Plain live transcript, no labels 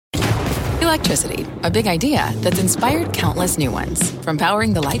Electricity, a big idea that's inspired countless new ones. From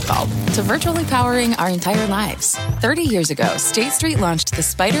powering the light bulb to virtually powering our entire lives. 30 years ago, State Street launched the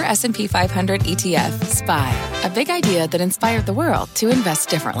SPDR S&P 500 ETF, SPY. A big idea that inspired the world to invest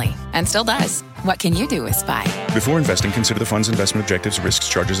differently. And still does. What can you do with SPY? Before investing, consider the fund's investment objectives, risks,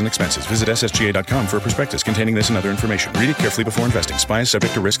 charges, and expenses. Visit ssga.com for a prospectus containing this and other information. Read it carefully before investing. SPY is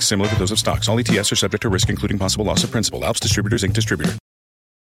subject to risks similar to those of stocks. All ETFs are subject to risk, including possible loss of principal. Alps Distributors, Inc. Distributor.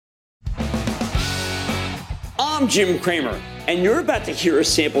 I'm Jim Cramer, and you're about to hear a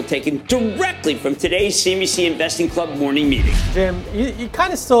sample taken directly from today's CNBC Investing Club morning meeting. Jim, you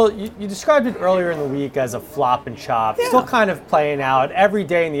kind of still, you described it earlier in the week as a flop and chop. Yeah. Still kind of playing out. Every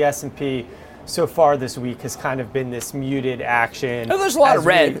day in the S&P so far this week has kind of been this muted action. Oh, there's a lot of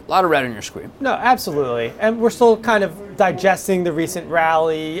red on your screen. No, absolutely. And we're still kind of digesting the recent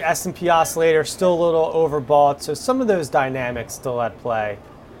rally. S&P oscillator still a little overbought. So some of those dynamics still at play.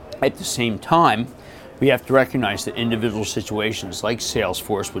 At the same time, we have to recognize that individual situations like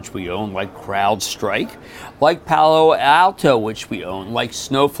Salesforce, which we own, like CrowdStrike, like Palo Alto, which we own, like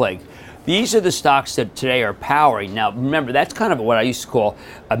Snowflake, these are the stocks that today are powering. Now, remember, that's kind of what I used to call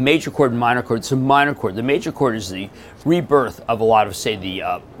a major chord and minor chord. It's a minor chord. The major chord is the rebirth of a lot of, say,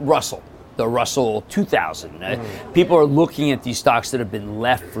 the Russell 2000. People are looking at these stocks that have been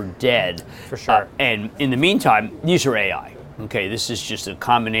left for dead. For sure. And in the meantime, these are AI. Okay, this is just a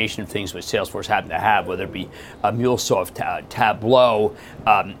combination of things which Salesforce happen to have, whether it be MuleSoft, Tableau,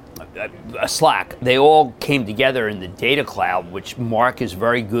 Slack. They all came together in the data cloud, which Mark is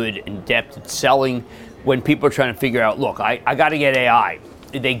very good and adept at selling. When people are trying to figure out, look, I got to get AI,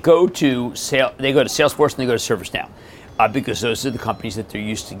 they go to Salesforce and they go to ServiceNow. Because those are the companies that they're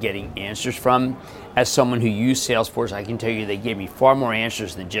used to getting answers from. As someone who used Salesforce, I can tell you they gave me far more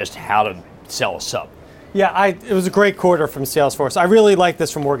answers than just how to sell a sub. Yeah, it was a great quarter from Salesforce. I really like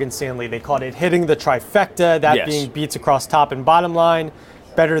this from Morgan Stanley. They called it hitting the trifecta, that being beats across top and bottom line,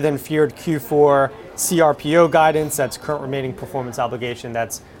 better than feared Q4 CRPO guidance, that's current remaining performance obligation,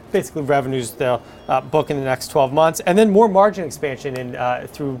 that's basically revenues they'll book in the next 12 months, and then more margin expansion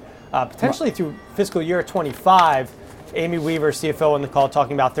potentially through fiscal year 25. Amy Weaver, CFO, on the call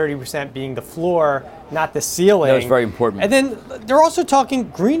talking about 30% being the floor, not the ceiling. That was very important. And then they're also talking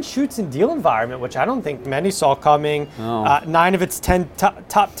green shoots in deal environment, which I don't think many saw coming. 9 of its 10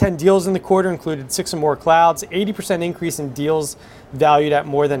 top 10 deals in the quarter included 6 or more clouds, 80% increase in deals valued at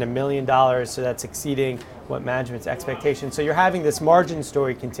more than $1 million. So that's exceeding what management's expectations. So you're having this margin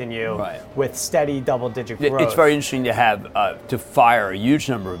story continue with steady double-digit growth. It's very interesting to have to fire a huge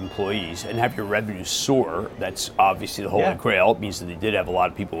number of employees and have your revenue soar. That's obviously the holy grail. It means that they did have a lot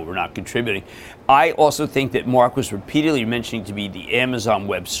of people who were not contributing. I also think that Mark was repeatedly mentioning to be the Amazon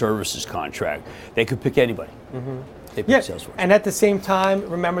Web Services contract. They could pick anybody. They picked Salesforce. And at the same time,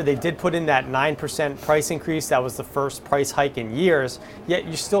 remember, they did put in that 9% price increase. That was the first price hike in years. Yet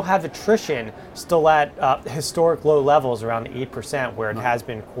you still have attrition still at historic low levels, around 8%, where it has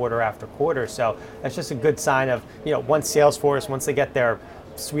been quarter after quarter. So that's just a good sign of, once Salesforce, once they get their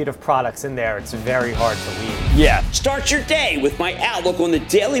suite of products in there, it's very hard to leave. Yeah. Start your day with my outlook on the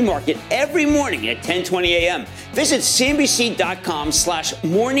daily market every morning at 10:20 a.m. Visit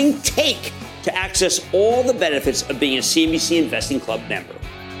CNBC.com/morning take to access all the benefits of being a CNBC Investing Club member.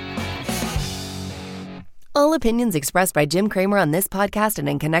 All opinions expressed by Jim Cramer on this podcast and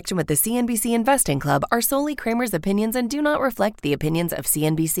in connection with the CNBC Investing Club are solely Cramer's opinions and do not reflect the opinions of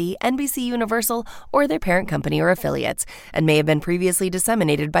CNBC, NBC Universal, or their parent company or affiliates, and may have been previously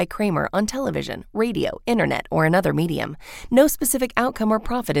disseminated by Cramer on television, radio, internet, or another medium. No specific outcome or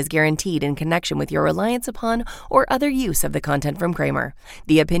profit is guaranteed in connection with your reliance upon or other use of the content from Cramer.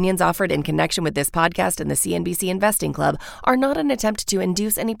 The opinions offered in connection with this podcast and the CNBC Investing Club are not an attempt to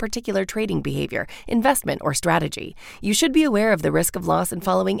induce any particular trading behavior, investment, or strategy. You should be aware of the risk of loss in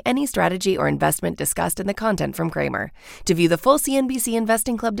following any strategy or investment discussed in the content from Cramer. To view the full CNBC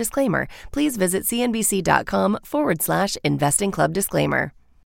Investing Club disclaimer, please visit cnbc.com/investing club disclaimer.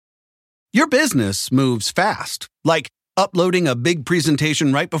 Your business moves fast, like uploading a big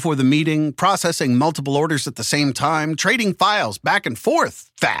presentation right before the meeting, processing multiple orders at the same time, trading files back and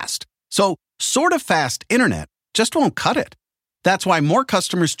forth fast. So, sort of fast internet just won't cut it. That's why more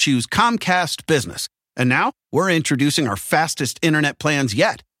customers choose Comcast Business. And now, we're introducing our fastest internet plans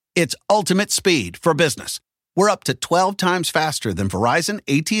yet. It's ultimate speed for business. We're up to 12 times faster than Verizon,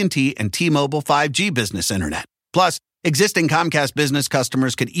 AT&T, and T-Mobile 5G business internet. Plus, existing Comcast Business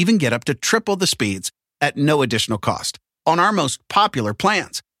customers could even get up to triple the speeds at no additional cost on our most popular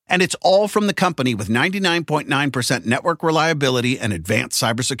plans. And it's all from the company with 99.9% network reliability and advanced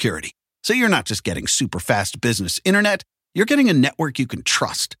cybersecurity. So you're not just getting super fast business internet, you're getting a network you can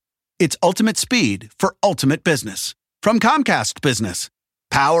trust. It's ultimate speed for ultimate business. From Comcast Business,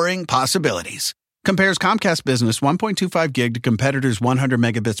 powering possibilities. Compares Comcast Business 1.25 gig to competitors' 100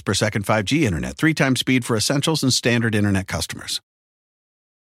 megabits per second 5G internet, 3 times speed for essentials and standard internet customers.